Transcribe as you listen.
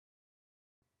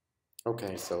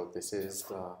Okay, so this is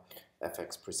the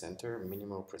FX Presenter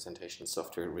minimal presentation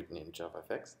software written in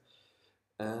JavaFX.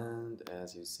 And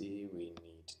as you see, we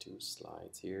need two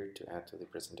slides here to add to the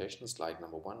presentation, slide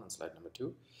number 1 and slide number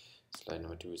 2. Slide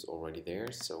number 2 is already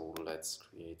there, so let's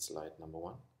create slide number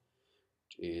 1,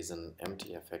 which is an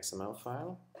empty fxml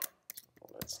file.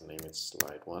 So let's name it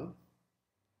slide 1.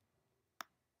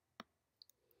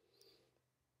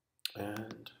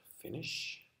 And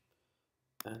finish.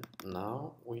 And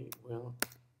now we will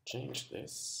change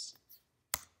this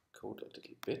code a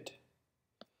little bit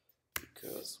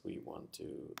because we want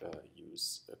to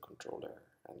use a controller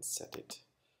and set it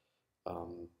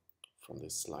from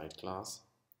this slide class.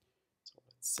 So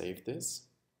let's save this,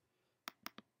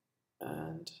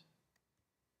 and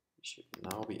we should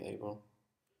now be able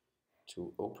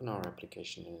to open our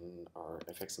application in our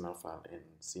fxml file in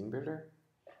Scene Builder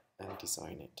and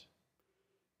design it.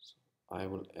 So I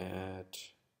will add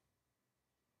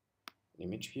an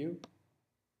image view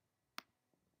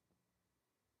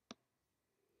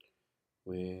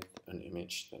with an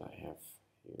image that I have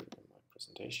here in my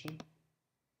presentation.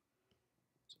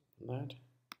 Let's open that.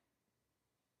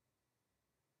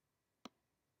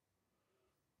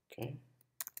 Okay,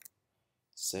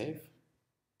 save,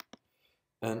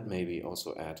 and maybe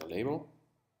also add a label.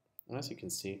 And as you can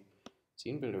see,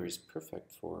 Scene Builder is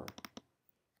perfect for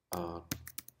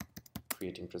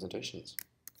creating presentations.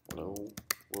 Hello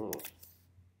world.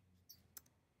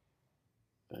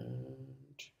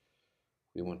 And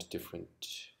we want a different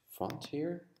font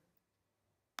here.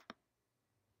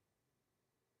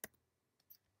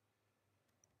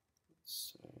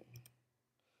 Let's say,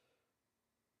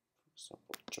 for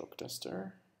example, Joke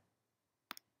Duster.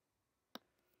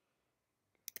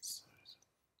 Size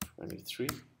 23.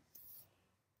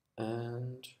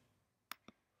 And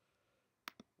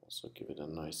also give it a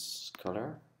nice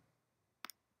color.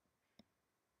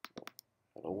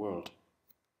 Hello world.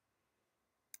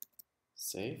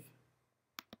 Save.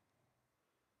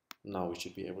 Now we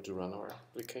should be able to run our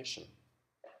application.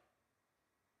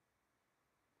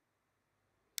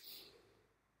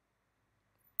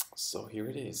 So here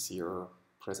it is, your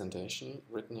presentation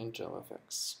written in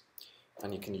JavaFX.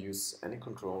 And you can use any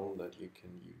control that you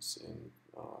can use in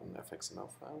an fxml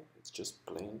file. It's just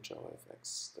plain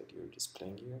JavaFX that you're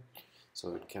displaying here.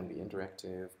 So it can be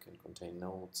interactive, can contain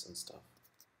notes and stuff.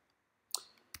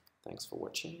 Thanks for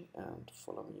watching and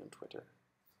follow me on Twitter.